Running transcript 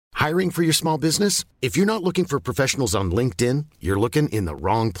Hiring for your small business? If you're not looking for professionals on LinkedIn, you're looking in the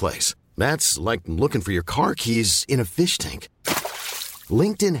wrong place. That's like looking for your car keys in a fish tank.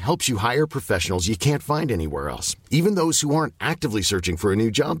 LinkedIn helps you hire professionals you can't find anywhere else, even those who aren't actively searching for a new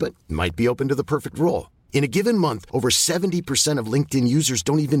job but might be open to the perfect role. In a given month, over 70% of LinkedIn users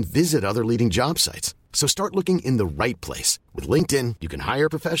don't even visit other leading job sites. So start looking in the right place. With LinkedIn, you can hire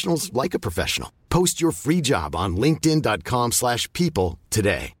professionals like a professional. Post your free job on linkedin.com/people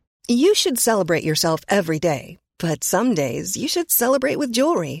today. You should celebrate yourself every day, but some days you should celebrate with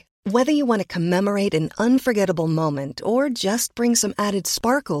jewelry. Whether you want to commemorate an unforgettable moment or just bring some added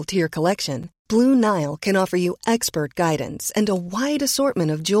sparkle to your collection, Blue Nile can offer you expert guidance and a wide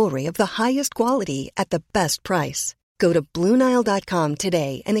assortment of jewelry of the highest quality at the best price. Go to BlueNile.com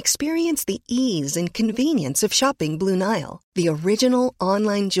today and experience the ease and convenience of shopping Blue Nile, the original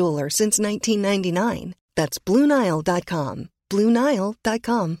online jeweler since 1999. That's BlueNile.com.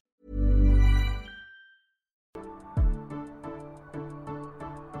 BlueNile.com.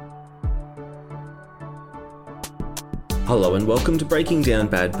 Hello and welcome to Breaking Down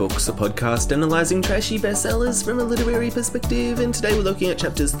Bad Books, a podcast analysing trashy bestsellers from a literary perspective, and today we're looking at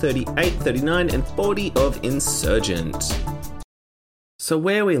chapters 38, 39 and 40 of Insurgent. So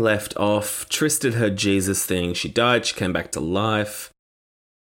where we left off, Triss did her Jesus thing. She died, she came back to life.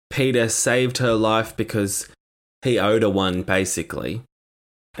 Peter saved her life because he owed her one, basically.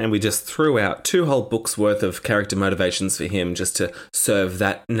 And we just threw out 2 whole books worth of character motivations for him just to serve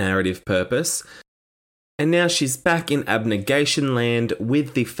that narrative purpose. And now she's back in abnegation land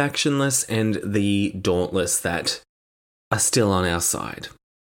with the factionless and the dauntless that are still on our side.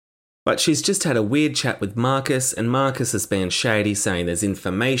 But she's just had a weird chat with Marcus, and Marcus has been shady, saying there's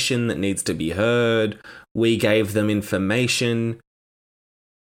information that needs to be heard. We gave them information.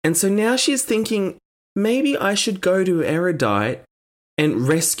 And so now she's thinking, maybe I should go to Erudite and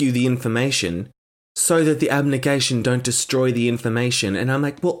rescue the information so that the abnegation don't destroy the information. And I'm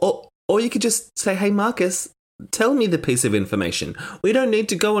like, well, or you could just say, hey, Marcus, tell me the piece of information. We don't need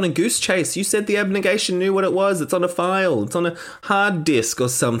to go on a goose chase. You said the abnegation knew what it was. It's on a file. It's on a hard disk or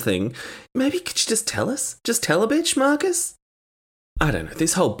something. Maybe could you just tell us? Just tell a bitch, Marcus? I don't know.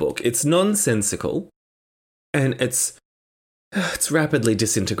 This whole book, it's nonsensical. And it's rapidly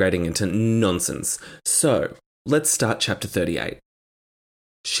disintegrating into nonsense. So let's start chapter 38.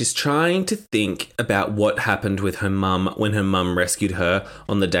 She's trying to think about what happened with her mum when her mum rescued her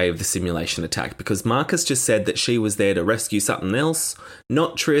on the day of the simulation attack, because Marcus just said that she was there to rescue something else,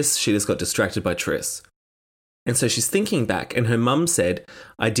 not Triss. She just got distracted by Triss. And so she's thinking back, and her mum said,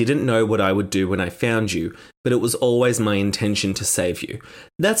 I didn't know what I would do when I found you, but it was always my intention to save you.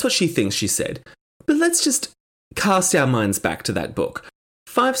 That's what she thinks she said. But let's just cast our minds back to that book.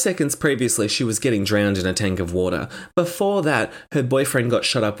 5 seconds previously, she was getting drowned in a tank of water. Before that, her boyfriend got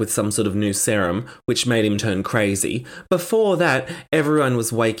shot up with some sort of new serum, which made him turn crazy. Before that, everyone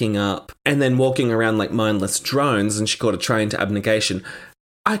was waking up and then walking around like mindless drones, and she caught a train to abnegation.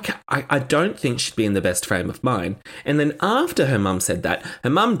 I don't think she'd be in the best frame of mind. And then after her mum said that, her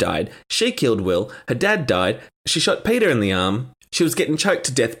mum died, she killed Will, her dad died, she shot Peter in the arm, she was getting choked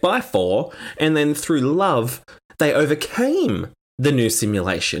to death by 4, and then through love, they overcame the new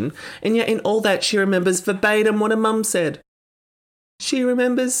simulation, and yet in all that she remembers verbatim what her mum said. She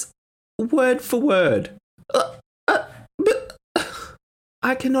remembers word for word.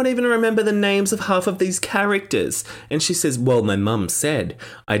 I cannot even remember the names of half of these characters. And she says, well, my mum said,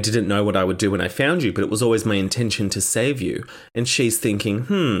 I didn't know what I would do when I found you, but it was always my intention to save you. And she's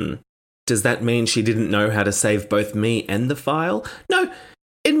thinking, does that mean she didn't know how to save both me and the file? No.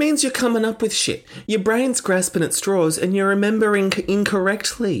 It means you're coming up with shit. Your brain's grasping at straws and you're remembering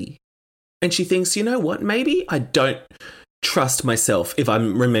incorrectly. And she thinks, you know what, maybe I don't trust myself if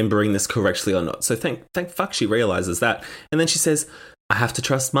I'm remembering this correctly or not. So thank fuck she realises that. And then she says, I have to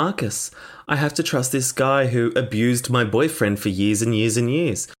trust Marcus. I have to trust this guy who abused my boyfriend for years and years and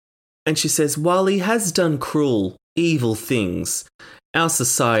years. And she says, while he has done cruel, evil things, our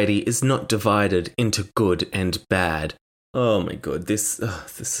society is not divided into good and bad. Oh my god, this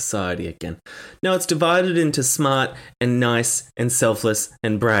society again. No, it's divided into smart and nice and selfless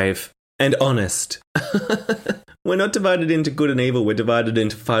and brave and honest. We're not divided into good and evil, we're divided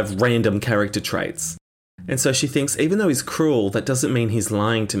into 5 random character traits. And so she thinks, even though he's cruel, that doesn't mean he's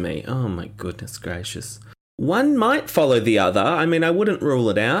lying to me. Oh my goodness gracious. One might follow the other. I mean, I wouldn't rule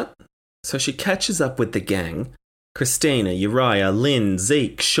it out. So she catches up with the gang. Christina, Uriah, Lynn,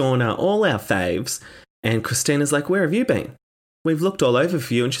 Zeke, Shauna, all our faves. And Christina's like, where have you been? We've looked all over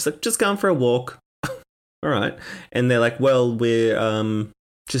for you. And she's like, just going for a walk. All right. And they're like, well, we're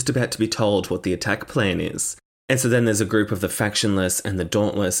just about to be told what the attack plan is. And so then there's a group of the Factionless and the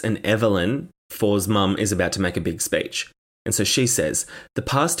Dauntless, and Evelyn, Four's mum, is about to make a big speech. And so she says, "The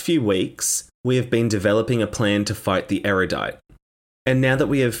past few weeks, we have been developing a plan to fight the Erudite. And now that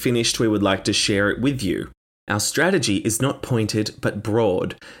we have finished, we would like to share it with you. Our strategy is not pointed, but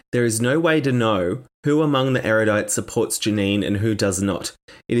broad. There is no way to know who among the Erudites supports Janine and who does not.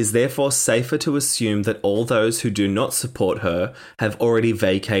 It is therefore safer to assume that all those who do not support her have already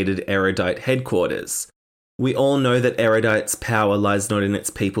vacated Erudite headquarters. We all know that Erudite's power lies not in its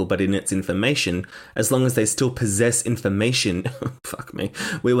people, but in its information. As long as they still possess information, fuck me,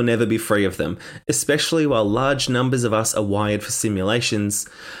 we will never be free of them, especially while large numbers of us are wired for simulations."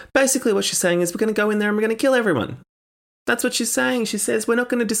 Basically what she's saying is we're going to go in there and we're going to kill everyone. That's what she's saying. She says we're not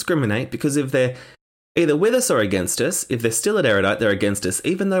going to discriminate because if they're either with us or against us, if they're still at Erudite, they're against us,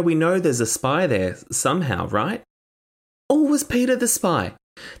 even though we know there's a spy there somehow, right? Or was Peter the spy?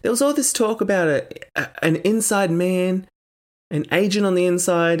 There was all this talk about an inside man, an agent on the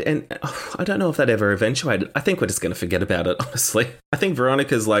inside, and I don't know if that ever eventuated. I think we're just going to forget about it, honestly. I think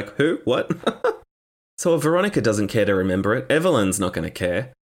Veronica's like, who? What? So if Veronica doesn't care to remember it, Evelyn's not going to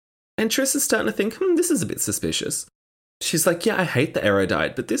care. And Triss is starting to think, this is a bit suspicious. She's like, yeah, I hate the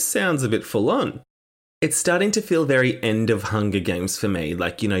Erudite, but this sounds a bit full on. It's starting to feel very end of Hunger Games for me.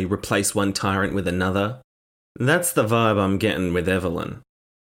 Like, you replace one tyrant with another. That's the vibe I'm getting with Evelyn.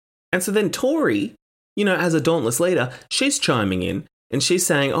 And so then Tori, as a Dauntless leader, she's chiming in and she's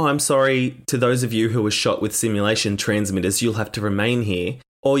saying, "Oh, I'm sorry to those of you who were shot with simulation transmitters. You'll have to remain here,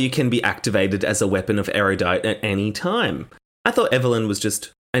 or you can be activated as a weapon of Erudite at any time." I thought Evelyn was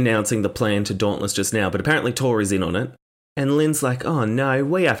just announcing the plan to Dauntless just now, but apparently Tori's in on it. And Lynn's like, "Oh no,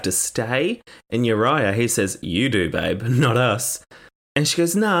 we have to stay." And Uriah, he says, "You do, babe, not us." And she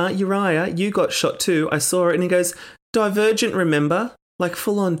goes, "Nah, Uriah, you got shot too. I saw it." And he goes, "Divergent, remember?" Like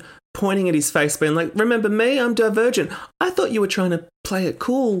full on pointing at his face, being like, "Remember me? I'm Divergent. I thought you were trying to play it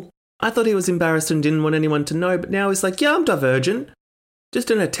cool. I thought he was embarrassed and didn't want anyone to know, but now he's like, yeah, I'm Divergent." Just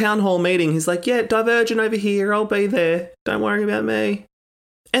in a town hall meeting, he's like, "Yeah, Divergent over here. I'll be there. Don't worry about me."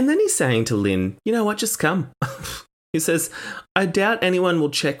 And then he's saying to Lynn, "You know what? Just come." He says, "I doubt anyone will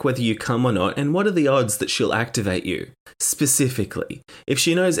check whether you come or not, and what are the odds that she'll activate you? Specifically, if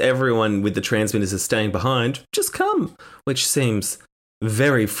she knows everyone with the transmitters is staying behind, just come," which seems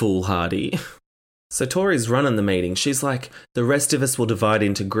very foolhardy. So Tori's running the meeting. She's like, "The rest of us will divide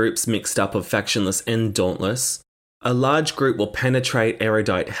into groups mixed up of Factionless and Dauntless. A large group will penetrate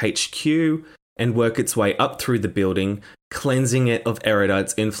Erudite HQ and work its way up through the building, cleansing it of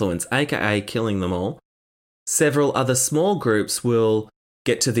Erudite's influence, aka killing them all. Several other small groups will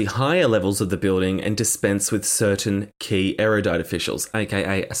get to the higher levels of the building and dispense with certain key Erudite officials,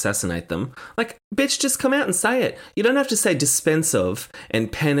 aka assassinate them." Like, bitch, just come out and say it. You don't have to say dispense of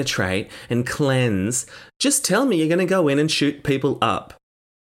and penetrate and cleanse. Just tell me you're going to go in and shoot people up.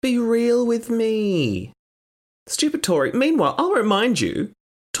 Be real with me. Stupid Tori. Meanwhile, I'll remind you,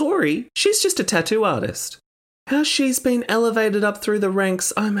 Tori, she's just a tattoo artist. How she's been elevated up through the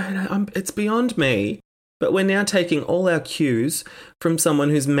ranks, it's beyond me. But we're now taking all our cues from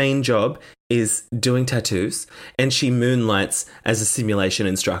someone whose main job is doing tattoos, and she moonlights as a simulation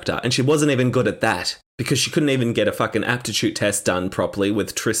instructor. And she wasn't even good at that because she couldn't even get a fucking aptitude test done properly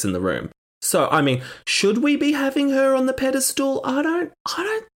with Triss in the room. So, should we be having her on the pedestal? I don't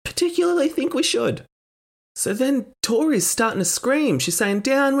particularly think we should. So then Tori's starting to scream. She's saying,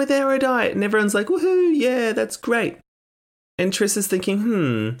 "Down with Erudite," and everyone's like, "Woohoo, yeah, that's great." And Triss is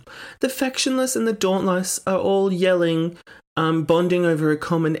thinking, the Factionless and the Dauntless are all yelling, bonding over a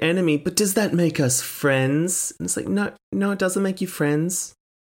common enemy, but does that make us friends? And it's like, no, it doesn't make you friends.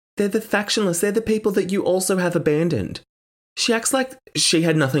 They're the Factionless. They're the people that you also have abandoned. She acts like she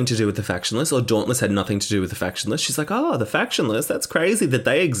had nothing to do with the Factionless, or Dauntless had nothing to do with the Factionless. She's like, "Oh, the Factionless, that's crazy that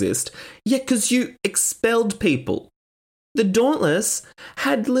they exist." Yeah, because you expelled people. The Dauntless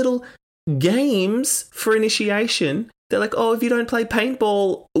had little games for initiation. They're like, "Oh, if you don't play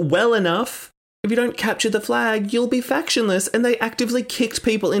paintball well enough, if you don't capture the flag, you'll be Factionless." And they actively kicked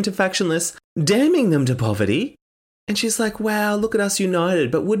people into Factionless, damning them to poverty. And she's like, "Wow, look at us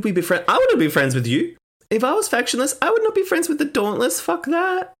united. But would we be friends? I wouldn't be friends with you. If I was Factionless, I would not be friends with the Dauntless. Fuck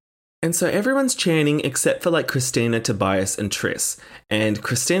that." And so everyone's chanting except for Christina, Tobias, and Triss. And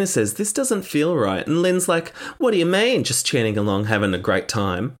Christina says, "This doesn't feel right." And Lynn's like, "What do you mean?" Just chanting along, having a great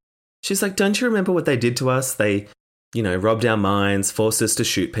time. She's like, "Don't you remember what they did to us? They robbed our minds, forced us to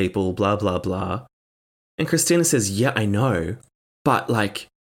shoot people, blah, blah, blah." And Christina says, "Yeah, I know. But,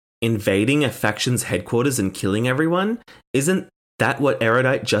 invading a faction's headquarters and killing everyone, isn't that what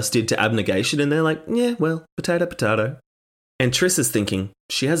Erudite just did to Abnegation?" And they're like, "Yeah, well, potato, potato." And Triss is thinking,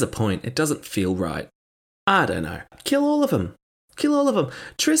 she has a point. It doesn't feel right. I don't know. Kill all of them. Kill all of them.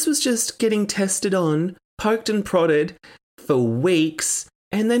 Triss was just getting tested on, poked and prodded for weeks.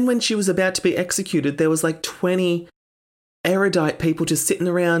 And then when she was about to be executed, there was like 20 erudite people just sitting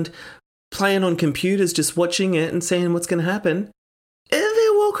around playing on computers, just watching it and seeing what's going to happen.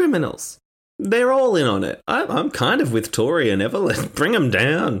 They're war criminals. They're all in on it. I'm kind of with Tori and Evelyn. Bring them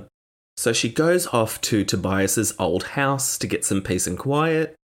down. So she goes off to Tobias's old house to get some peace and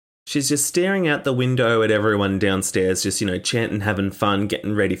quiet. She's just staring out the window at everyone downstairs, just, chanting, having fun,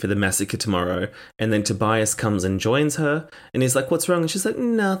 getting ready for the massacre tomorrow. And then Tobias comes and joins her, and he's like, what's wrong? And she's like,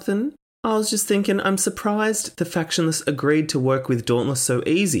 nothing. I was just thinking, I'm surprised the Factionless agreed to work with Dauntless so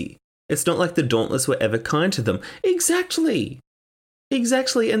easy. It's not like the Dauntless were ever kind to them. Exactly.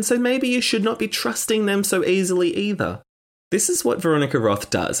 And so maybe you should not be trusting them so easily either. This is what Veronica Roth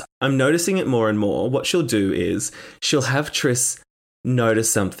does. I'm noticing it more and more. What she'll do is she'll have Triss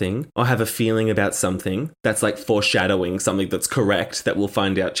notice something or have a feeling about something that's like foreshadowing something that's correct that we'll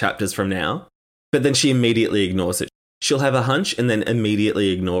find out chapters from now. But then she immediately ignores it. She'll have a hunch and then immediately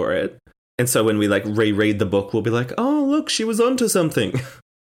ignore it. And so when we reread the book, we'll be like, oh, look, she was onto something.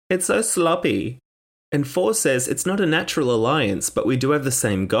 It's so sloppy. And Four says it's not a natural alliance, but we do have the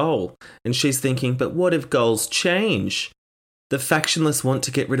same goal. And she's thinking, but what if goals change? The Factionless want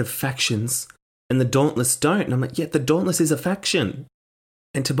to get rid of factions, and the Dauntless don't. And I'm like, yeah, the Dauntless is a faction.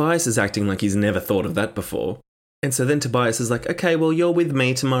 And Tobias is acting like he's never thought of that before. And so then Tobias is like, okay, well, you're with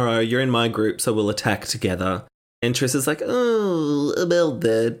me tomorrow. You're in my group, so we'll attack together. And Triss is like, oh, about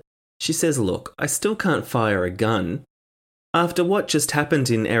that. She says, look, I still can't fire a gun. After what just happened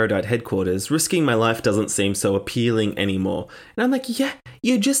in Erudite headquarters, risking my life doesn't seem so appealing anymore. And I'm like, yeah,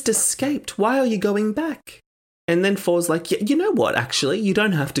 you just escaped. Why are you going back? And then Four's like, yeah, you know what, actually, you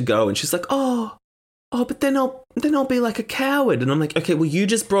don't have to go. And she's like, oh, but then I'll be like a coward. And I'm like, okay, well, you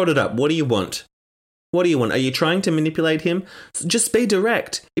just brought it up. What do you want? What do you want? Are you trying to manipulate him? Just be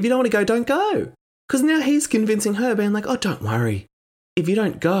direct. If you don't want to go, don't go. Because now he's convincing her, being like, oh, don't worry. If you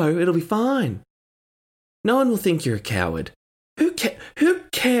don't go, it'll be fine. No one will think you're a coward. Who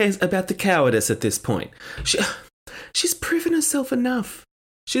cares about the cowardice at this point? She's proven herself enough.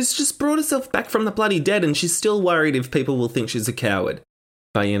 She's just brought herself back from the bloody dead and she's still worried if people will think she's a coward.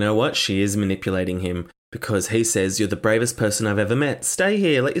 But you know what? She is manipulating him because he says, you're the bravest person I've ever met. Stay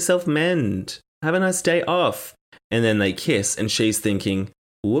here. Let yourself mend. Have a nice day off. And then they kiss and she's thinking,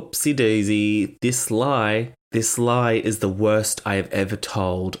 whoopsie daisy, this lie is the worst I have ever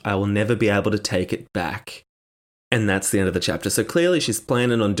told. I will never be able to take it back. And that's the end of the chapter. So clearly she's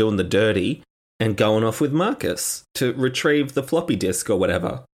planning on doing the dirty and going off with Marcus to retrieve the floppy disk or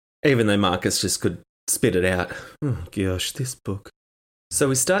whatever. Even though Marcus just could spit it out. Oh gosh, this book. So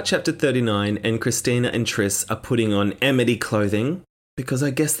we start chapter 39 and Christina and Triss are putting on Amity clothing because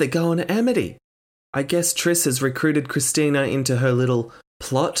I guess they're going to Amity. I guess Triss has recruited Christina into her little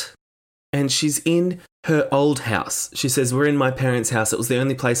plot and she's in her old house. She says, we're in my parents' house. It was the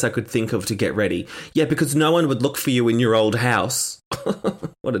only place I could think of to get ready. Yeah, because no one would look for you in your old house.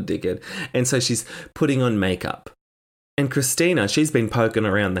 What a dickhead. And so she's putting on makeup. And Christina, she's been poking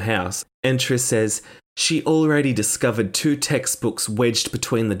around the house. And Triss says she already discovered 2 textbooks wedged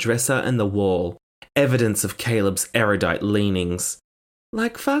between the dresser and the wall. Evidence of Caleb's erudite leanings.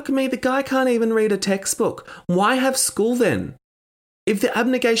 Like, fuck me, the guy can't even read a textbook. Why have school then? If the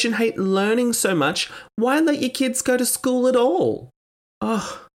abnegation hate learning so much, why let your kids go to school at all?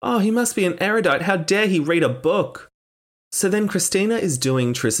 Oh, he must be an erudite. How dare he read a book? So then Christina is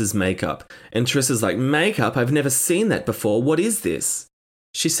doing Triss's makeup. And Triss is like, makeup? I've never seen that before. What is this?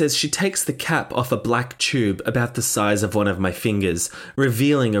 She says she takes the cap off a black tube about the size of one of my fingers,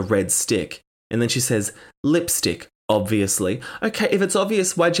 revealing a red stick. And then she says, lipstick, obviously. Okay, if it's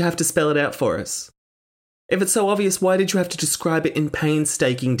obvious, why'd you have to spell it out for us? If it's so obvious, why did you have to describe it in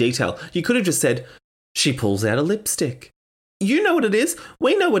painstaking detail? You could have just said, she pulls out a lipstick. You know what it is.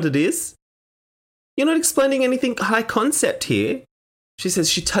 We know what it is. You're not explaining anything high concept here. She says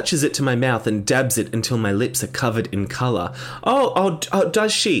she touches it to my mouth and dabs it until my lips are covered in colour. Oh,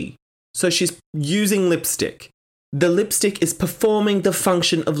 does she? So she's using lipstick. The lipstick is performing the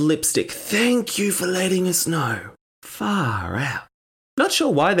function of lipstick. Thank you for letting us know. Far out. Not sure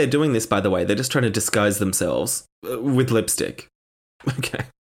why they're doing this, by the way. They're just trying to disguise themselves with lipstick. Okay.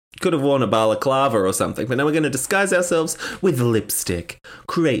 Could have worn a balaclava or something, but now we're going to disguise ourselves with lipstick.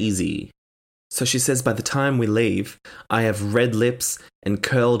 Crazy. So she says, by the time we leave, I have red lips and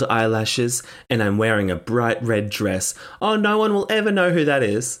curled eyelashes, and I'm wearing a bright red dress. Oh, no one will ever know who that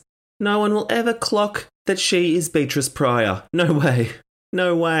is. No one will ever clock that she is Beatrice Pryor. No way.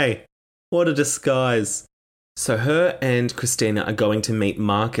 No way. What a disguise. So her and Christina are going to meet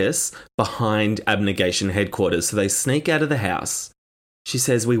Marcus behind Abnegation headquarters. So they sneak out of the house. She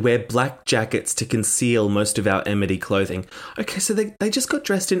says, we wear black jackets to conceal most of our Amity clothing. Okay, so they just got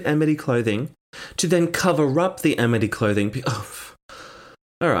dressed in Amity clothing to then cover up the Amity clothing. Oh.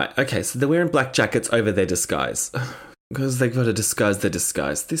 All right, okay, so they're wearing black jackets over their disguise. Because they've got to disguise their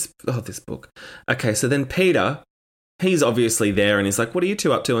disguise. This book. Okay, so then Peter, he's obviously there and he's like, what are you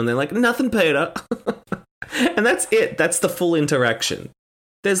two up to? And they're like, nothing, Peter. And that's it. That's the full interaction.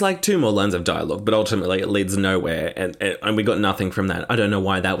 There's like 2 more lines of dialogue, but ultimately it leads nowhere, and we got nothing from that. I don't know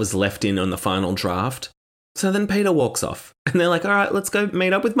why that was left in on the final draft. So then Peter walks off, and they're like, all right, let's go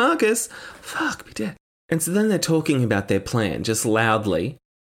meet up with Marcus. Fuck, be dead. And so then they're talking about their plan, just loudly.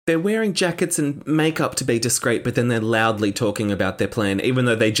 They're wearing jackets and makeup to be discreet, but then they're loudly talking about their plan, even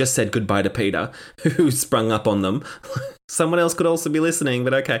though they just said goodbye to Peter, who sprung up on them. Someone else could also be listening,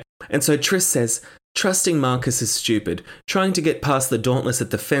 but okay. And so Triss says, trusting Marcus is stupid. Trying to get past the Dauntless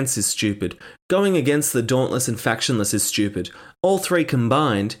at the fence is stupid. Going against the Dauntless and Factionless is stupid. All 3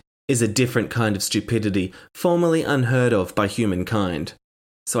 combined is a different kind of stupidity, formerly unheard of by humankind.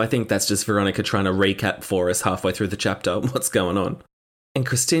 So I think that's just Veronica trying to recap for us halfway through the chapter what's going on. And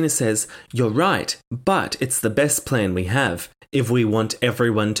Christina says, you're right, but it's the best plan we have if we want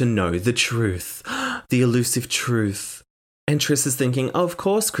everyone to know the truth. The elusive truth. And Triss is thinking, oh, of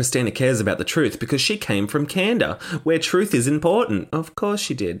course Christina cares about the truth because she came from Kanda, where truth is important. Of course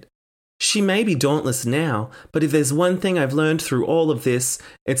she did. She may be dauntless now, but if there's one thing I've learned through all of this,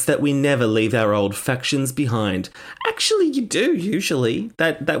 it's that we never leave our old factions behind. Actually, you do, usually.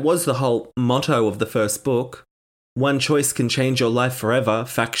 That was the whole motto of the first book. One choice can change your life forever,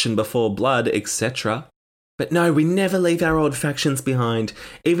 faction before blood, etc. But no, we never leave our old factions behind,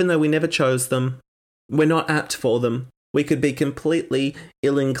 even though we never chose them. We're not apt for them. We could be completely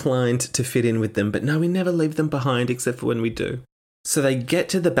ill-inclined to fit in with them, but no, we never leave them behind except for when we do. So they get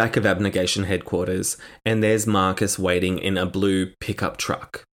to the back of Abnegation headquarters, and there's Marcus waiting in a blue pickup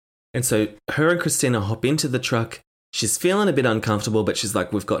truck. And so her and Christina hop into the truck. She's feeling a bit uncomfortable, but she's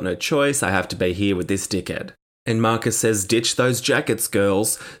like, we've got no choice. I have to be here with this dickhead. And Marcus says, ditch those jackets,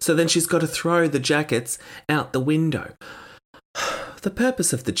 girls. So then she's got to throw the jackets out the window. The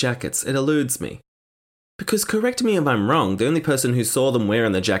purpose of the jackets, it eludes me. Because correct me if I'm wrong, the only person who saw them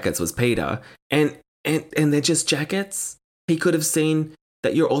wearing the jackets was Peter, and they're just jackets? He could have seen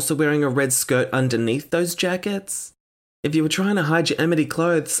that you're also wearing a red skirt underneath those jackets? If you were trying to hide your Amity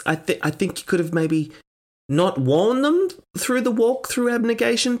clothes, I think you could have maybe not worn them through the walk through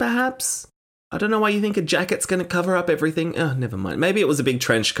Abnegation, perhaps? I don't know why you think a jacket's going to cover up everything. Oh, never mind. Maybe it was a big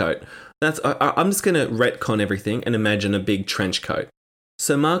trench coat. I'm just going to retcon everything and imagine a big trench coat.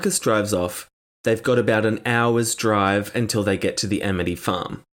 So Marcus drives off. They've got about an hour's drive until they get to the Amity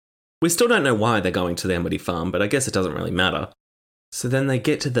farm. We still don't know why they're going to the Amity farm, but I guess it doesn't really matter. So then they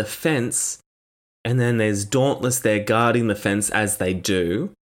get to the fence, and then there's Dauntless there guarding the fence as they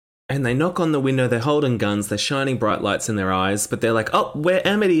do. And they knock on the window, they're holding guns, they're shining bright lights in their eyes, but they're like, oh, we're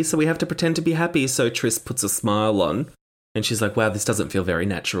Amity, so we have to pretend to be happy. So Triss puts a smile on, and she's like, wow, this doesn't feel very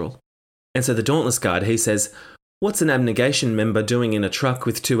natural. And so the Dauntless guard, he says, what's an Abnegation member doing in a truck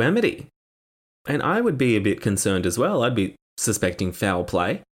with 2 Amity? And I would be a bit concerned as well. I'd be suspecting foul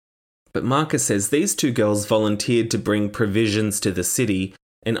play. But Marcus says these 2 girls volunteered to bring provisions to the city,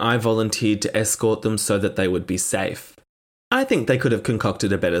 and I volunteered to escort them so that they would be safe. I think they could have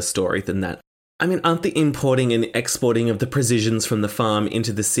concocted a better story than that. I mean, aren't the importing and exporting of the provisions from the farm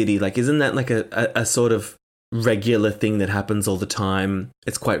into the city, like, isn't that like a sort of regular thing that happens all the time?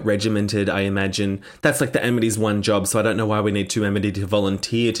 It's quite regimented, I imagine. That's like the Amity's one job, so I don't know why we need 2 Amity to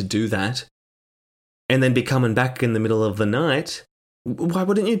volunteer to do that. And then be coming back in the middle of the night. Why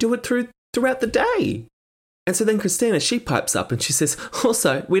wouldn't you do it throughout the day? And so then Christina, she pipes up and she says,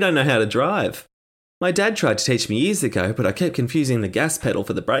 also, we don't know how to drive. My dad tried to teach me years ago, but I kept confusing the gas pedal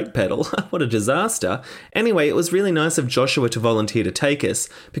for the brake pedal. What a disaster. Anyway, it was really nice of Joshua to volunteer to take us,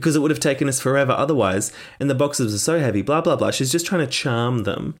 because it would have taken us forever otherwise, and the boxes are so heavy, blah, blah, blah. She's just trying to charm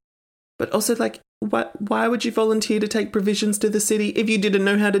them. But also, like, why would you volunteer to take provisions to the city if you didn't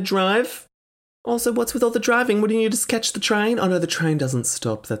know how to drive? Also, what's with all the driving? Wouldn't you just catch the train? Oh no, the train doesn't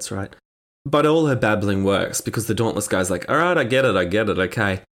stop, that's right. But all her babbling works, because the Dauntless guy's like, alright, I get it,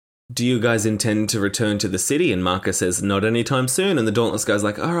 okay. Do you guys intend to return to the city? And Marcus says, not anytime soon. And the Dauntless guy's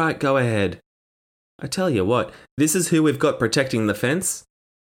like, alright, go ahead. I tell you what, this is who we've got protecting the fence.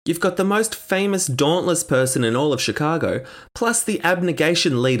 You've got the most famous Dauntless person in all of Chicago, plus the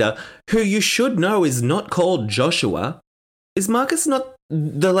Abnegation leader, who you should know is not called Joshua. Is Marcus not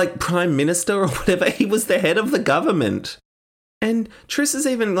the, Prime Minister or whatever? He was the head of the government. And Triss is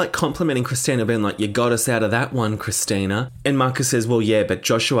even like complimenting Christina, being like, you got us out of that one, Christina. And Marcus says, well, yeah, but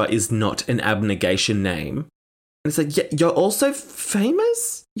Joshua is not an abnegation name. And it's like, yeah, you're also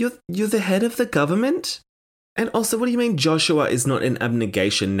famous? You're the head of the government? And also, what do you mean Joshua is not an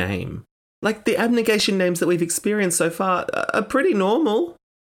abnegation name? Like, the abnegation names that we've experienced so far are pretty normal.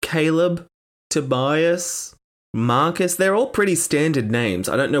 Caleb, Tobias, Marcus, they're all pretty standard names.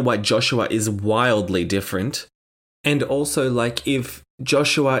 I don't know why Joshua is wildly different. And also, like, if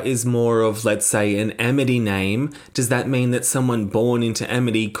Joshua is more of, let's say, an Amity name, does that mean that someone born into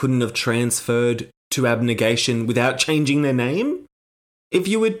Amity couldn't have transferred to abnegation without changing their name? If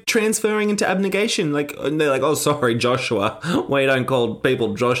you were transferring into abnegation, like, and they're like, oh, sorry, Joshua, we don't call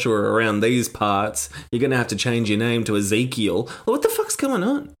people Joshua around these parts. You're going to have to change your name to Ezekiel. Well, what the fuck's going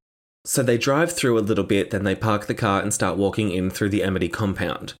on? So they drive through a little bit, then they park the car and start walking in through the Amity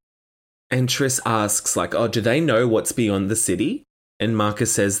compound. And Triss asks, like, oh, do they know what's beyond the city? And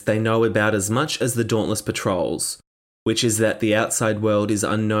Marcus says they know about as much as the Dauntless patrols, which is that the outside world is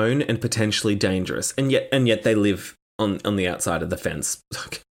unknown and potentially dangerous. And yet they live on the outside of the fence.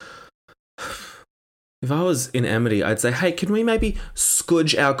 If I was in Amity, I'd say, hey, can we maybe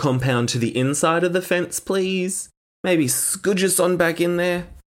scudge our compound to the inside of the fence, please? Maybe scudge us on back in there?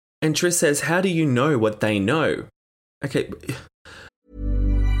 And Triss says, how do you know what they know? Okay.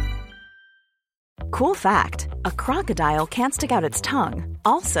 Cool fact, a crocodile can't stick out its tongue.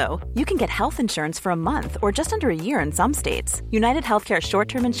 Also, you can get health insurance for a month or just under a year in some states. United Healthcare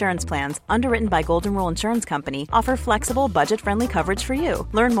short-term insurance plans, underwritten by Golden Rule Insurance Company, offer flexible, budget-friendly coverage for you.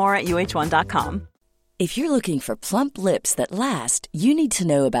 Learn more at uh1.com. If you're looking for plump lips that last, you need to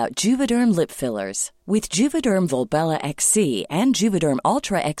know about Juvederm lip fillers. With Juvederm Volbella XC and Juvederm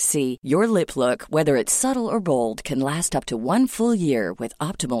Ultra XC, your lip look, whether it's subtle or bold, can last up to 1 full year with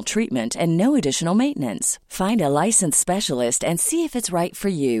optimal treatment and no additional maintenance. Find a licensed specialist and see if it's right for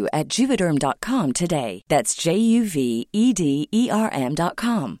you at Juvederm.com today. That's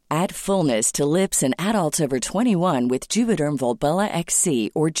JUVEDERM.com. Add fullness to lips in adults over 21 with Juvederm Volbella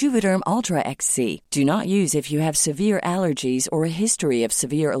XC or Juvederm Ultra XC. Do not use if you have severe allergies or a history of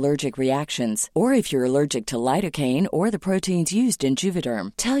severe allergic reactions, or if you're allergic to lidocaine or the proteins used in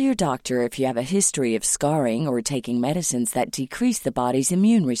Juvederm. Tell your doctor if you have a history of scarring or taking medicines that decrease the body's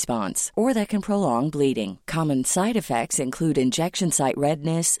immune response or that can prolong bleeding. Common side effects include injection site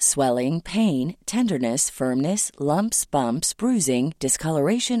redness, swelling, pain, tenderness, firmness, lumps, bumps, bruising,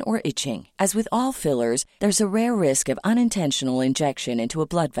 discoloration, or itching. As with all fillers, there's a rare risk of unintentional injection into a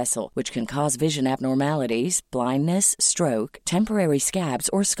blood vessel, which can cause vision abnormalities, blindness, stroke, temporary scabs,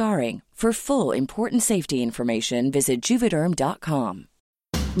 or scarring. For full, important safety information, visit Juvederm.com.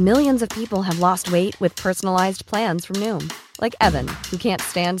 Millions of people have lost weight with personalized plans from Noom. Like Evan, who can't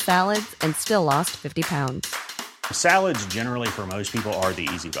stand salads and still lost 50 pounds. Salads generally for most people are the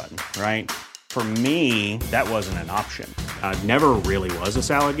easy button, right? For me, that wasn't an option. I never really was a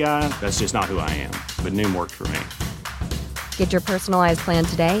salad guy. That's just not who I am. But Noom worked for me. Get your personalized plan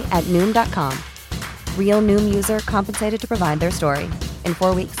today at Noom.com. Real Noom user compensated to provide their story. In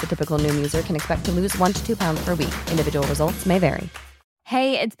 4 weeks, the typical Noom user can expect to lose 1 to 2 pounds per week. Individual results may vary.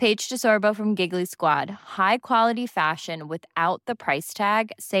 Hey, it's Paige DeSorbo from Giggly Squad. High quality fashion without the price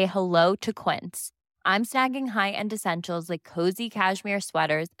tag. Say hello to Quince. I'm snagging high-end essentials like cozy cashmere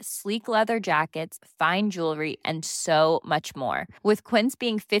sweaters, sleek leather jackets, fine jewelry, and so much more. With Quince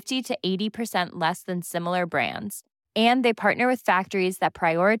being 50 to 80% less than similar brands. And they partner with factories that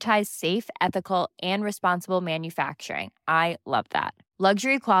prioritize safe, ethical, and responsible manufacturing. I love that.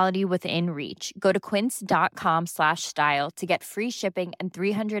 Luxury quality within reach. Go to quince.com/style to get free shipping and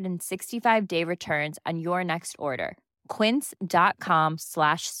 365-day returns on your next order.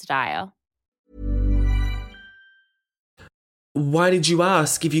 Quince.com/style. Why did you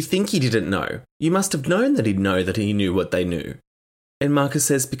ask if you think he didn't know? You must have known that he'd know that he knew what they knew. And Marcus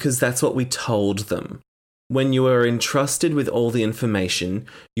says, because that's what we told them. When you are entrusted with all the information,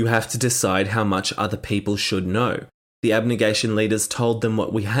 you have to decide how much other people should know. The abnegation leaders told them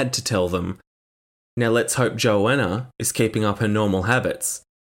what we had to tell them. Now let's hope Joanna is keeping up her normal habits.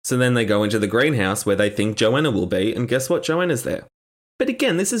 So then they go into the greenhouse where they think Joanna will be, and guess what? Joanna's there. But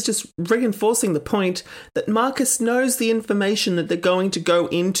again, this is just reinforcing the point that Marcus knows the information that they're going to go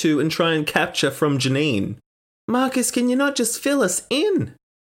into and try and capture from Janine. Marcus, can you not just fill us in?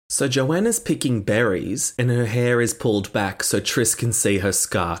 So Joanna's picking berries and her hair is pulled back so Triss can see her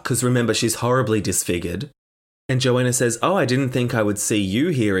scar, because remember, she's horribly disfigured. And Joanna says, oh, I didn't think I would see you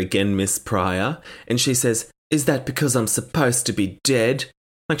here again, Miss Pryor. And she says, is that because I'm supposed to be dead?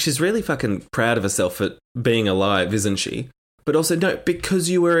 Like, she's really fucking proud of herself for being alive, isn't she? But also, no, because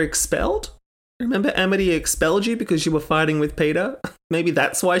you were expelled? Remember Amity expelled you because you were fighting with Peter? Maybe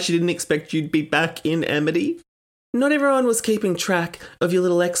that's why she didn't expect you'd be back in Amity? Not everyone was keeping track of your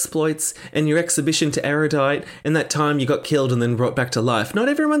little exploits and your exhibition to Erudite and that time you got killed and then brought back to life. Not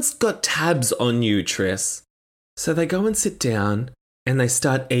everyone's got tabs on you, Triss. So they go and sit down and they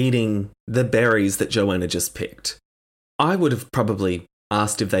start eating the berries that Joanna just picked. I would have probably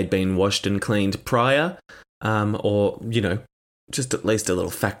asked if they'd been washed and cleaned prior, or, just at least a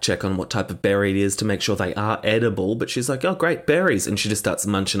little fact check on what type of berry it is to make sure they are edible. But she's like, oh, great, berries. And she just starts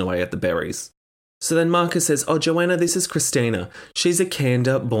munching away at the berries. So then Marcus says, oh, Joanna, this is Christina. She's a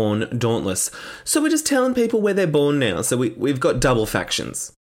Kandor born Dauntless. So we're just telling people where they're born now. So we've got double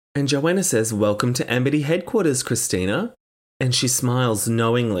factions. And Joanna says, welcome to Amity headquarters, Christina. And she smiles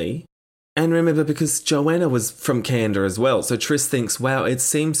knowingly. And remember, because Joanna was from Kandor as well. So Triss thinks, wow, it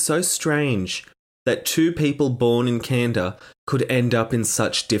seems so strange that two people born in Kandor could end up in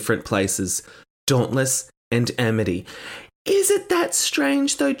such different places, Dauntless and Amity. Is it that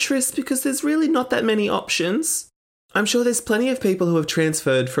strange though, Triss? Because there's really not that many options. I'm sure there's plenty of people who have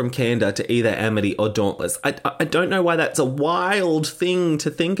transferred from Kandor to either Amity or Dauntless. I don't know why that's a wild thing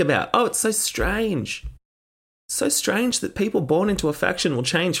to think about. Oh, it's so strange. So strange that people born into a faction will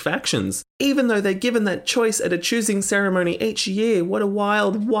change factions, even though they're given that choice at a choosing ceremony each year. What a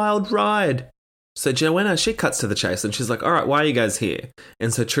wild, wild ride. So Joanna, she cuts to the chase and she's like, all right, why are you guys here?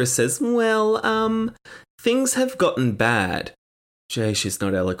 And so Triss says, well, things have gotten bad. Jay, she's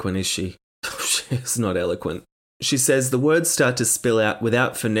not eloquent, is she? She's not eloquent. She says, the words start to spill out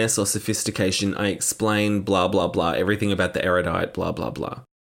without finesse or sophistication. I explain, blah, blah, blah, everything about the erudite, blah, blah, blah.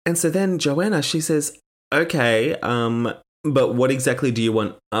 And so then Joanna, she says, okay, but what exactly do you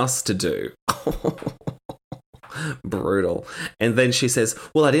want us to do? Brutal. And then she says,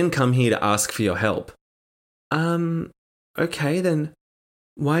 well, I didn't come here to ask for your help. Okay, then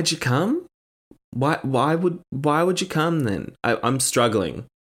why'd you come? Why would you come then? I'm struggling.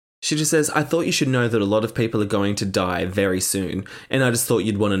 She just says, I thought you should know that a lot of people are going to die very soon, and I just thought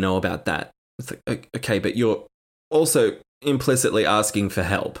you'd want to know about that. It's like, okay, but you're also implicitly asking for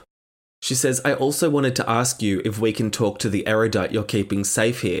help. She says, I also wanted to ask you if we can talk to the erudite you're keeping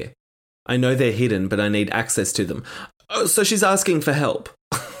safe here. I know they're hidden, but I need access to them. Oh, so she's asking for help.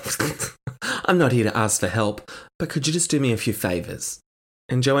 I'm not here to ask for help, but could you just do me a few favours?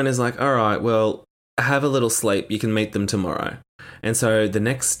 And Joanna's like, all right, well, have a little sleep. You can meet them tomorrow. And so the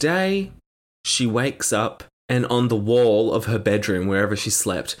next day, she wakes up and on the wall of her bedroom, wherever she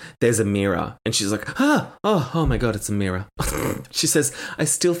slept, there's a mirror. And she's like, oh my God, it's a mirror. She says, I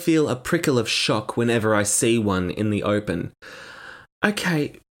still feel a prickle of shock whenever I see one in the open.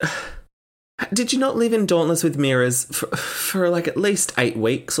 Okay, did you not live in Dauntless with mirrors for like at least 8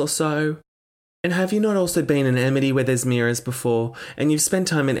 weeks or so? And have you not also been in Amity where there's mirrors before? And you've spent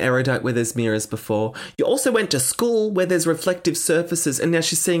time in Erudite where there's mirrors before? You also went to school where there's reflective surfaces, and now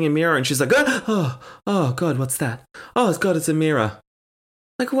she's seeing a mirror and she's like, oh God, what's that? Oh, God, it's a mirror.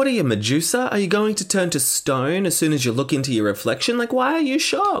 Like, what are you, Medusa? Are you going to turn to stone as soon as you look into your reflection? Like, why are you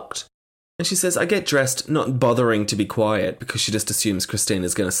shocked? And she says, I get dressed, not bothering to be quiet, because she just assumes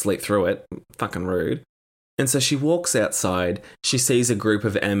Christina's going to sleep through it. Fucking rude. And so she walks outside, she sees a group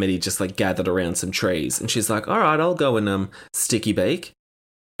of Amity just like gathered around some trees, and she's like, all right, I'll go and sticky bake.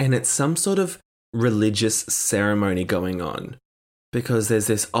 And it's some sort of religious ceremony going on, because there's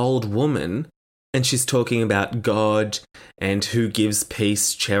this old woman and she's talking about God and who gives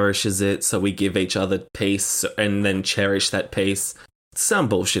peace cherishes it, so we give each other peace and then cherish that peace. Some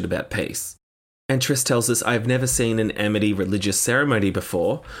bullshit about peace. And Triss tells us, I've never seen an Amity religious ceremony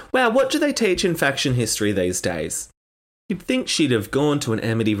before. Wow, what do they teach in faction history these days? You'd think she'd have gone to an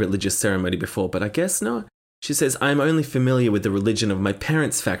Amity religious ceremony before, but I guess not. She says, I'm only familiar with the religion of my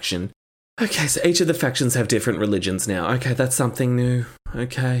parents' faction. Okay, so each of the factions have different religions now. Okay, that's something new.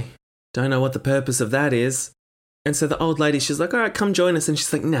 Okay, don't know what the purpose of that is. And so the old lady, she's like, all right, come join us. And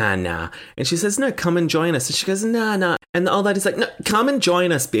she's like, nah. And she says, no, come and join us. And she goes, nah. And the old lady's like, no, come and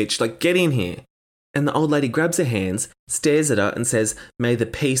join us, bitch. Like, get in here. And the old lady grabs her hands, stares at her and says, may the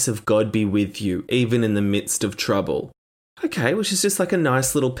peace of God be with you, even in the midst of trouble. Okay, which is just like a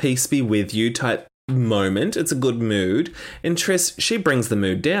nice little peace be with you type moment. It's a good mood. And Triss, she brings the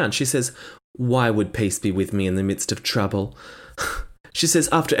mood down. She says, why would peace be with me in the midst of trouble? She says,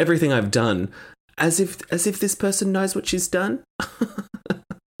 after everything I've done, as if this person knows what she's done.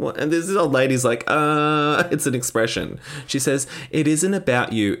 And this old lady's like, it's an expression. She says, it isn't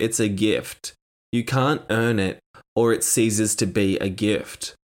about you, it's a gift. You can't earn it, or it ceases to be a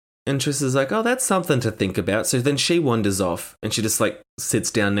gift. And Triss is like, oh, that's something to think about. So then she wanders off and she just like sits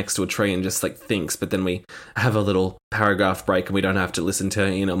down next to a tree and just like thinks. But then we have a little paragraph break and we don't have to listen to her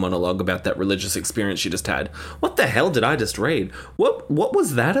in a monologue about that religious experience she just had. What the hell did I just read? What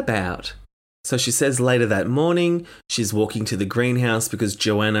was that about? So she says later that morning, she's walking to the greenhouse because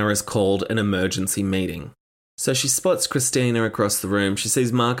Joanna has called an emergency meeting. So she spots Christina across the room. She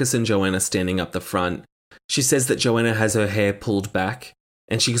sees Marcus and Joanna standing up the front. She says that Joanna has her hair pulled back.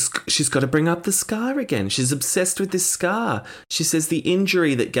 And she's got to bring up the scar again. She's obsessed with this scar. She says the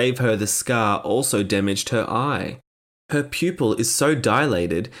injury that gave her the scar also damaged her eye. Her pupil is so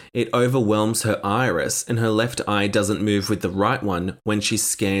dilated, it overwhelms her iris, and her left eye doesn't move with the right one when she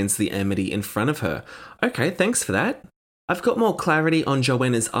scans the amity in front of her. Okay, thanks for that. I've got more clarity on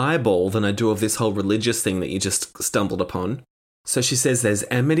Joanna's eyeball than I do of this whole religious thing that you just stumbled upon. So she says there's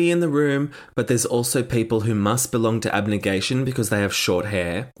amity in the room, but there's also people who must belong to abnegation because they have short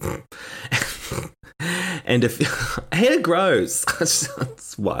hair. And hair grows.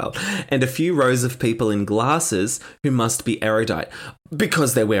 It's wild. And a few rows of people in glasses who must be erudite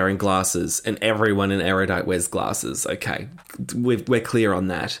because they're wearing glasses, and everyone in erudite wears glasses. Okay, we're clear on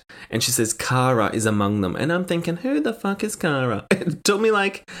that. And she says Kara is among them. And I'm thinking, who the fuck is Kara? It took me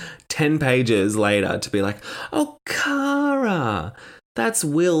like 10 pages later to be like, oh, Kara. That's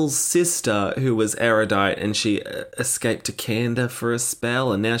Will's sister who was erudite and she escaped to Canada for a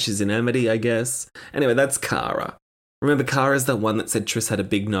spell and now she's in Amity, I guess. Anyway, that's Kara. Remember, Kara's the one that said Triss had a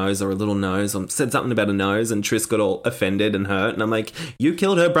big nose or a little nose, or said something about a nose and Triss got all offended and hurt. And I'm like, you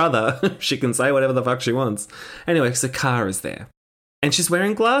killed her brother. She can say whatever the fuck she wants. Anyway, so Kara's there. And she's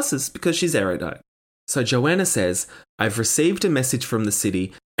wearing glasses because she's erudite. So Joanna says, I've received a message from the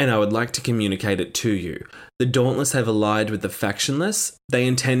city and I would like to communicate it to you. The Dauntless have allied with the Factionless. They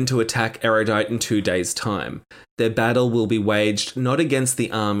intend to attack Erudite in 2 days' time. Their battle will be waged not against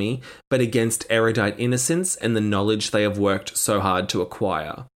the army, but against Erudite innocence and the knowledge they have worked so hard to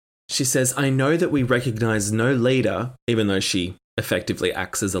acquire. She says, I know that we recognize no leader, even though she effectively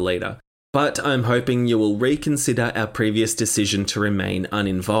acts as a leader, but I'm hoping you will reconsider our previous decision to remain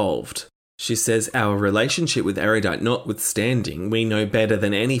uninvolved. She says, our relationship with Erudite notwithstanding, we know better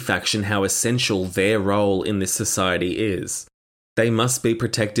than any faction how essential their role in this society is. They must be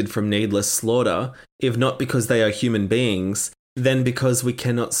protected from needless slaughter, if not because they are human beings, then because we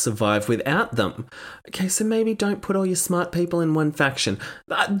cannot survive without them. Okay, so maybe don't put all your smart people in one faction.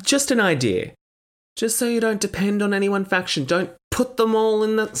 Just an idea. Just so you don't depend on any one faction. Don't put them all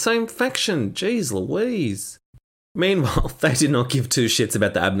in the same faction. Jeez Louise. Meanwhile, they did not give two shits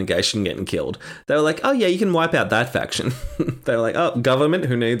about the abnegation getting killed. They were like, oh yeah, you can wipe out that faction. They were like, oh, government,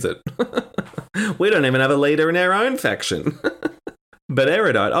 who needs it? We don't even have a leader in our own faction. But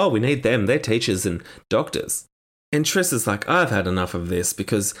Erudite, oh, we need them. They're teachers and doctors. And Triss is like, I've had enough of this,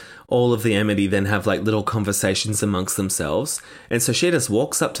 because all of the Amity then have like little conversations amongst themselves. And so she just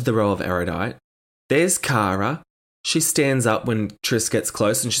walks up to the row of Erudite. There's Kara. She stands up when Triss gets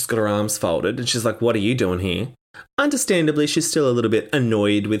close and she's got her arms folded. And she's like, what are you doing here? Understandably, she's still a little bit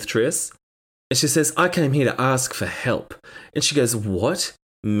annoyed with Triss. And she says, I came here to ask for help. And she goes, what?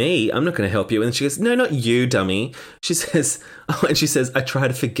 Me? I'm not going to help you. And she goes, no, not you, dummy. She says, I try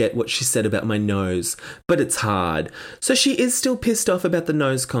to forget what she said about my nose, but it's hard. So she is still pissed off about the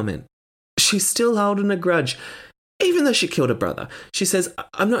nose comment. She's still holding a grudge, even though she killed her brother. She says,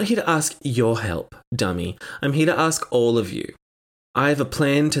 I'm not here to ask your help, dummy. I'm here to ask all of you. I have a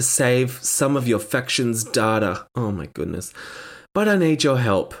plan to save some of your faction's data. Oh my goodness. But I need your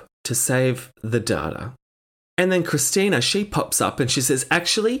help to save the data. And then Christina, she pops up and she says,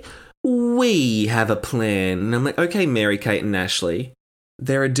 actually, we have a plan. And I'm like, okay, Mary, Kate and Ashley.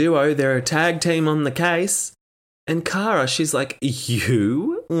 They're a duo. They're a tag team on the case. And Kara, she's like,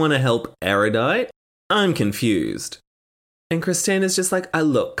 you want to help Erudite? I'm confused. And Christina's just like,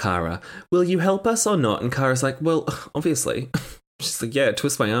 look, Kara, will you help us or not? And Kara's like, well, obviously. She's like, yeah,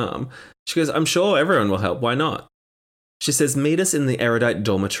 twist my arm. She goes, I'm sure everyone will help. Why not? She says, meet us in the Erudite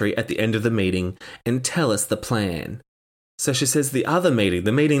dormitory at the end of the meeting and tell us the plan. So she says the other meeting,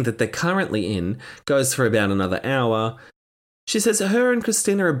 the meeting that they're currently in, goes for about another hour. She says her and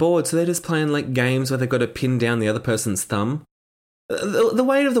Christina are bored, so they're just playing like games where they've got to pin down the other person's thumb. The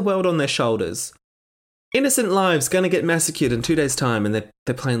weight of the world on their shoulders. Innocent lives going to get massacred in 2 days' time, and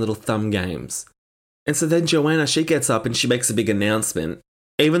they're playing little thumb games. And so then Joanna, she gets up and she makes a big announcement.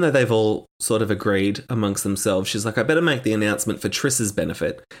 Even though they've all sort of agreed amongst themselves, she's like, I better make the announcement for Triss's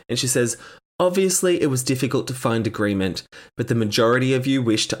benefit. And she says, obviously it was difficult to find agreement, but the majority of you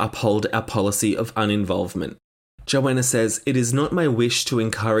wish to uphold our policy of uninvolvement. Joanna says, it is not my wish to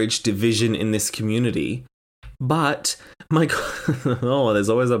encourage division in this community, but Oh, there's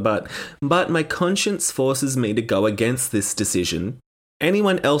always a but. But my conscience forces me to go against this decision.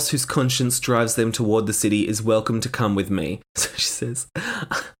 Anyone else whose conscience drives them toward the city is welcome to come with me. So she says,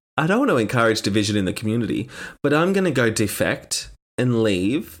 I don't want to encourage division in the community, but I'm going to go defect and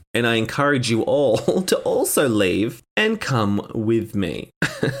leave, and I encourage you all to also leave and come with me.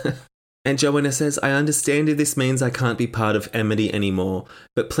 And Joanna says, I understand if this means I can't be part of Amity anymore,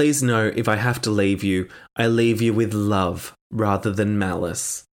 but please know if I have to leave you, I leave you with love rather than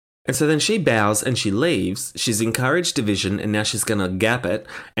malice. And so then she bows and she leaves. She's encouraged division and now she's going to gap it.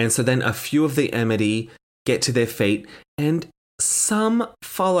 And so then a few of the Amity get to their feet and some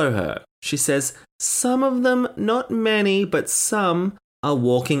follow her. She says, some of them, not many, but some are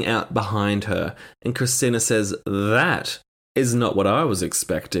walking out behind her. And Christina says, that is not what I was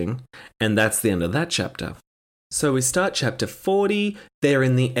expecting. And that's the end of that chapter. So we start chapter 40. They're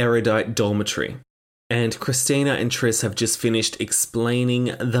in the erudite dormitory. And Christina and Triss have just finished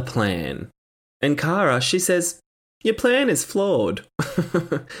explaining the plan. And Kara, she says, your plan is flawed.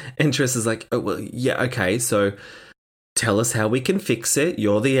 And Triss is like, oh, well, yeah, okay, so tell us how we can fix it.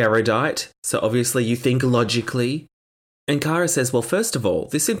 You're the erudite, so obviously you think logically. And Kara says, well, first of all,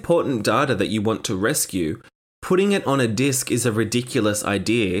 this important data that you want to rescue, putting it on a disk is a ridiculous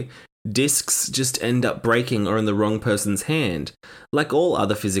idea. Disks just end up breaking or in the wrong person's hand. Like all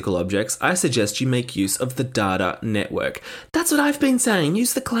other physical objects, I suggest you make use of the data network. That's what I've been saying,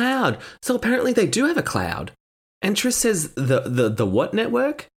 use the cloud. So apparently they do have a cloud. And Triss says, the what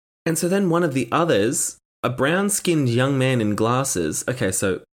network? And so then one of the others, a brown-skinned young man in glasses. Okay,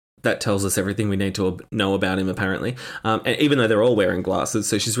 so that tells us everything we need to know about him, apparently. And even though they're all wearing glasses,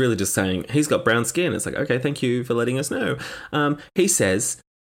 so she's really just saying, he's got brown skin. It's like, okay, thank you for letting us know. He says,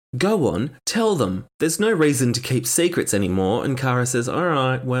 go on, tell them. There's no reason to keep secrets anymore. And Kara says, all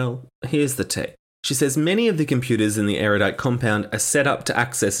right, well, here's the tea. She says many of the computers in the erudite compound are set up to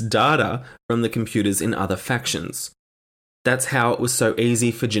access data from the computers in other factions. That's how it was so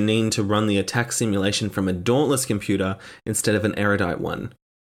easy for Janine to run the attack simulation from a dauntless computer instead of an erudite one.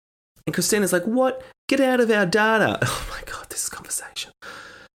 And Christina's like, what? Get out of our data. Oh my God, this conversation.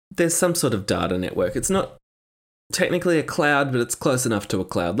 There's some sort of data network. It's not technically a cloud, but it's close enough to a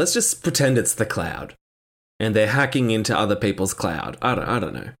cloud. Let's just pretend it's the cloud. And they're hacking into other people's cloud. I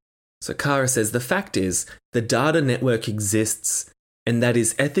don't know. So Kara says the fact is the data network exists and that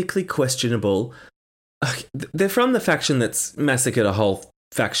is ethically questionable. They're from the faction that's massacred a whole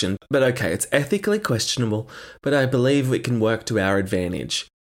faction. But okay, it's ethically questionable, but I believe it can work to our advantage.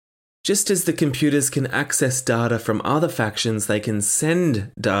 Just as the computers can access data from other factions, they can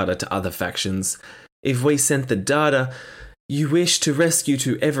send data to other factions. If we sent the data you wish to rescue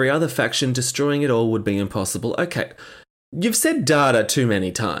to every other faction, destroying it all would be impossible. Okay, you've said data too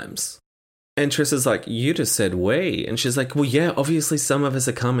many times. And Triss is like, you just said we. And she's like, well, yeah, obviously some of us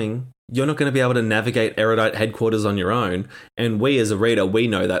are coming. You're not going to be able to navigate erudite headquarters on your own. And we as a reader, we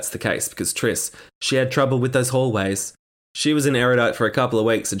know that's the case because Triss, she had trouble with those hallways. She was an erudite for a couple of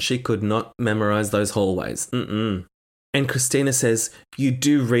weeks and she could not memorize those hallways. And Christina says, you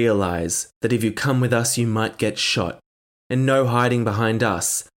do realise that if you come with us, you might get shot. And no hiding behind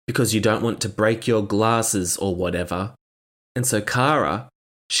us because you don't want to break your glasses or whatever. And so Kara,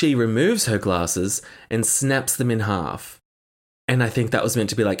 she removes her glasses and snaps them in half. And I think that was meant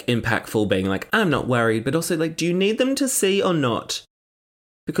to be like impactful, being like, I'm not worried, but also like, do you need them to see or not?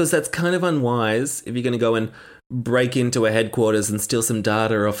 Because that's kind of unwise if you're going to go and break into a headquarters and steal some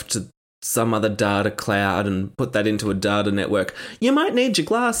data off to some other data cloud and put that into a data network. You might need your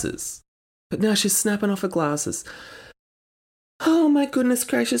glasses. But now she's snapping off her glasses. Oh my goodness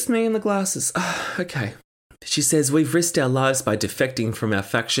gracious me and the glasses. Okay. She says, we've risked our lives by defecting from our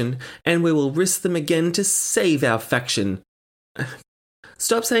faction, and we will risk them again to save our faction.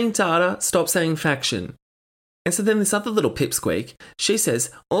 Stop saying data, stop saying faction. And so then this other little pipsqueak, she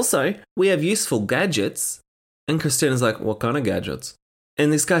says, also, we have useful gadgets. And Christina's like, what kind of gadgets?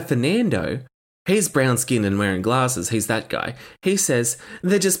 And this guy, Fernando, he's brown-skinned and wearing glasses. He's that guy. He says,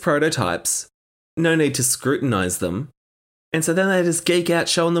 they're just prototypes. No need to scrutinise them. And so then they just geek out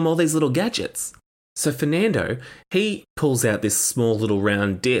showing them all these little gadgets. So Fernando, he pulls out this small little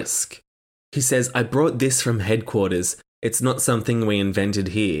round disc. He says, I brought this from headquarters. It's not something we invented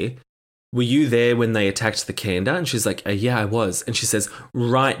here. Were you there when they attacked the Kanda? And she's like, yeah, I was. And she says,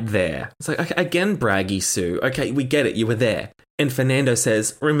 right there. It's like, okay, again, braggy Sue. Okay, we get it. You were there. And Fernando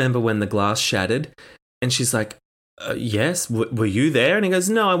says, remember when the glass shattered? And she's like, yes, were you there? And he goes,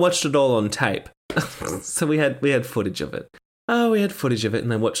 no, I watched it all on tape. So we had footage of it. Oh, we had footage of it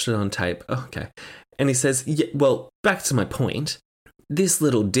and I watched it on tape. Oh, okay. And he says, yeah, well, back to my point. This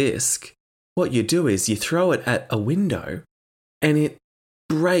little disc, what you do is you throw it at a window and it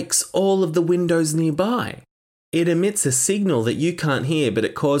breaks all of the windows nearby. It emits a signal that you can't hear, but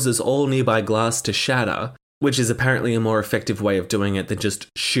it causes all nearby glass to shatter, which is apparently a more effective way of doing it than just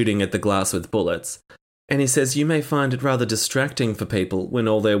shooting at the glass with bullets. And he says you may find it rather distracting for people when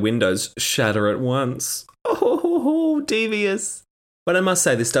all their windows shatter at once. Oh, devious. But I must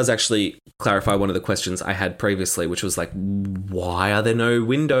say, this does actually clarify one of the questions I had previously, which was like, why are there no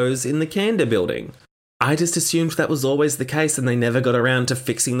windows in the Kanda building? I just assumed that was always the case and they never got around to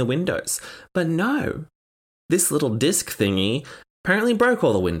fixing the windows. But no, this little disc thingy apparently broke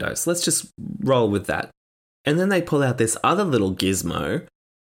all the windows. Let's just roll with that. And then they pull out this other little gizmo,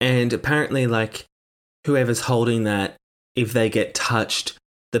 and apparently, like, whoever's holding that, if they get touched,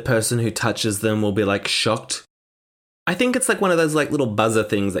 the person who touches them will be, like, shocked. I think it's like one of those, like, little buzzer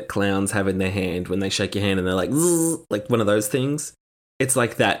things that clowns have in their hand when they shake your hand and they're like, zzz, like one of those things. It's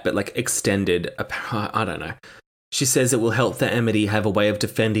like that, but, like, extended. I don't know. She says it will help the Amity have a way of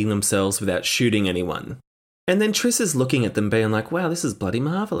defending themselves without shooting anyone. And then Triss is looking at them being like, wow, this is bloody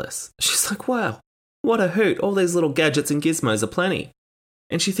marvellous. She's like, wow, what a hoot. All these little gadgets and gizmos are plenty.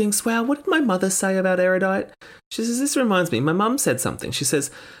 And she thinks, wow, what did my mother say about erudite? She says, this reminds me, my mum said something. She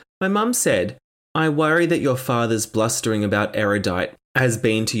says, my mum said, I worry that your father's blustering about erudite has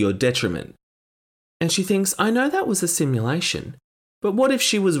been to your detriment. And she thinks, I know that was a simulation, but what if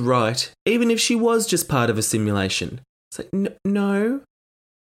she was right, even if she was just part of a simulation? It's like, no.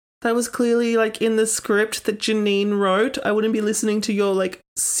 That was clearly, like, in the script that Janine wrote. I wouldn't be listening to your, like,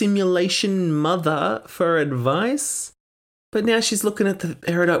 simulation mother for advice. But now she's looking at the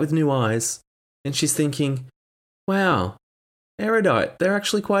erudite with new eyes, and she's thinking, wow, erudite, they're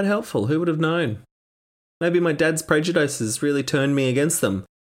actually quite helpful. Who would have known? Maybe my dad's prejudices really turned me against them.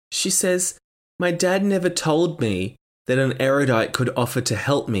 She says, my dad never told me that an erudite could offer to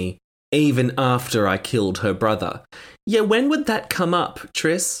help me even after I killed her brother. Yeah, when would that come up,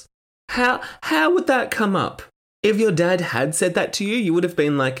 Triss? How would that come up? If your dad had said that to you, you would have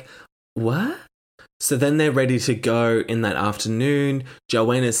been like, what? So then they're ready to go in that afternoon.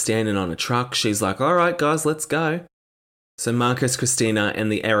 Joanna's standing on a truck. She's like, all right, guys, let's go. So Marcus, Christina, and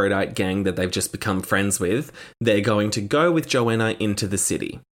the erudite gang that they've just become friends with, they're going to go with Joanna into the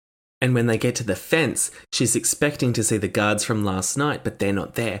city. And when they get to the fence, she's expecting to see the guards from last night, but they're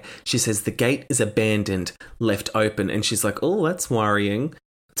not there. She says the gate is abandoned, left open, and she's like, oh, that's worrying.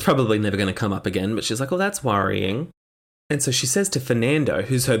 It's probably never going to come up again, but she's like, oh, that's worrying. And so she says to Fernando,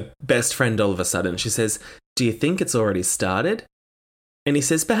 who's her best friend all of a sudden, she says, do you think it's already started? And he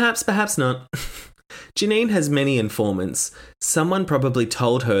says, perhaps, perhaps not. Janine has many informants. Someone probably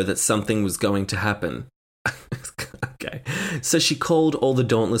told her that something was going to happen. Okay. So she called all the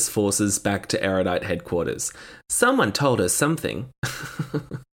Dauntless forces back to Erudite headquarters. Someone told her something.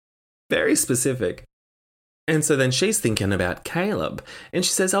 Very specific. And so then she's thinking about Caleb. And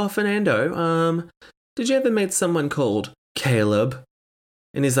she says, oh, Fernando, did you ever meet someone called Caleb?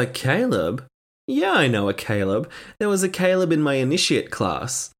 And he's like, Caleb? Yeah, I know a Caleb. There was a Caleb in my initiate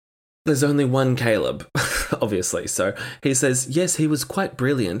class. There's only one Caleb, obviously. So he says, yes, he was quite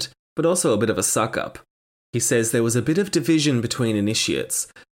brilliant, but also a bit of a suck-up. He says there was a bit of division between initiates,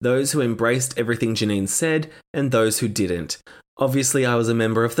 those who embraced everything Janine said and those who didn't. Obviously, I was a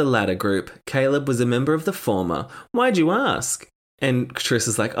member of the latter group. Caleb was a member of the former. Why'd you ask? And Triss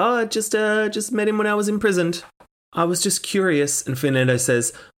is like, oh, I just met him when I was imprisoned. I was just curious. And Fernando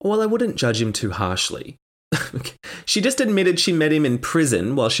says, well, I wouldn't judge him too harshly. She just admitted she met him in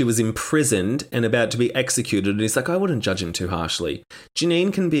prison while she was imprisoned and about to be executed. And he's like, I wouldn't judge him too harshly.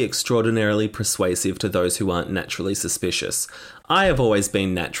 Janine can be extraordinarily persuasive to those who aren't naturally suspicious. I have always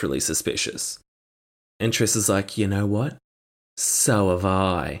been naturally suspicious. And Triss is like, you know what? So have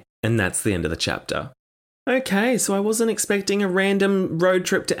I. And that's the end of the chapter. Okay, so I wasn't expecting a random road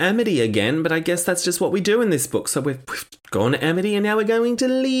trip to Amity again, but I guess that's just what we do in this book. So we've gone to Amity and now we're going to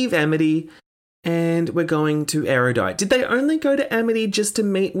leave Amity. And we're going to Erudite. Did they only go to Amity just to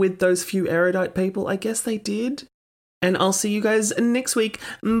meet with those few Erudite people? I guess they did. And I'll see you guys next week.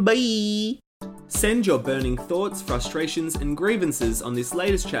 Bye! Send your burning thoughts, frustrations, and grievances on this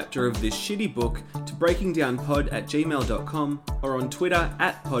latest chapter of this shitty book to breakingdownpod@gmail.com or on Twitter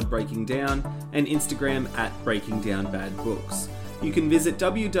 @podbreakingdown and Instagram @breakingdownbadbooks. You can visit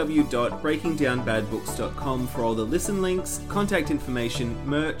www.breakingdownbadbooks.com for all the listen links, contact information,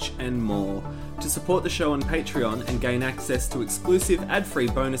 merch, and more. To support the show on Patreon and gain access to exclusive ad-free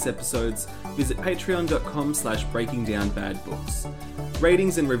bonus episodes, visit patreon.com/breakingdownbadbooks.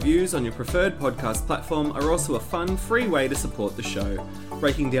 Ratings and reviews on your preferred podcast platform are also a fun, free way to support the show.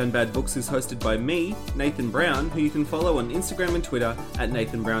 Breaking Down Bad Books is hosted by me, Nathan Brown, who you can follow on Instagram and Twitter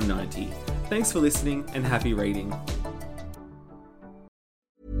 @NathanBrown90. Thanks for listening and happy reading.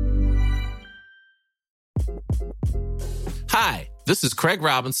 Hi, this is Craig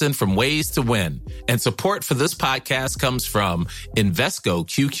Robinson from Ways to Win, and support for this podcast comes from Invesco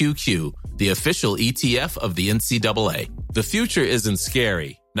QQQ, the official ETF of the NCAA. The future isn't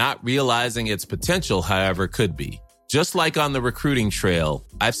scary. Not realizing its potential, however, could be. Just like on the recruiting trail,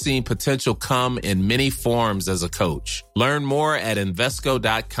 I've seen potential come in many forms as a coach. Learn more at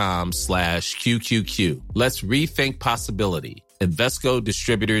Invesco.com/QQQ. Let's rethink possibility. Invesco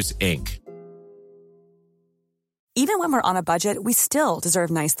Distributors, Inc. Even when we're on a budget, we still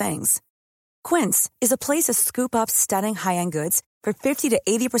deserve nice things. Quince is a place to scoop up stunning high-end goods for 50 to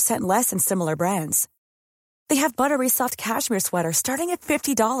 80% less than similar brands. They have buttery soft cashmere sweaters starting at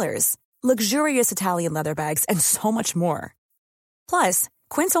 $50, luxurious Italian leather bags, and so much more. Plus,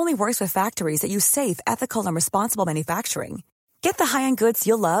 Quince only works with factories that use safe, ethical, and responsible manufacturing. Get the high-end goods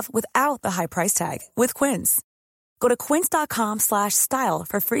you'll love without the high price tag with Quince. Go to quince.com/style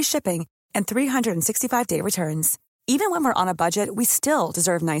for free shipping and 365-day returns. Even when we're on a budget, we still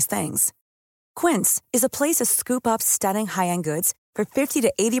deserve nice things. Quince is a place to scoop up stunning high-end goods for 50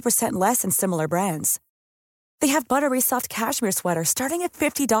 to 80% less than similar brands. They have buttery soft cashmere sweaters starting at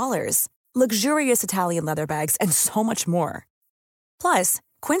 $50, luxurious Italian leather bags, and so much more. Plus,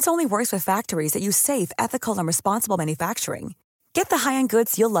 Quince only works with factories that use safe, ethical, and responsible manufacturing. Get the high-end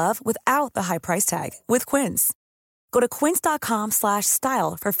goods you'll love without the high price tag with Quince. Go to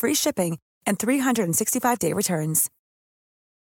quince.com/style for free shipping and 365-day returns.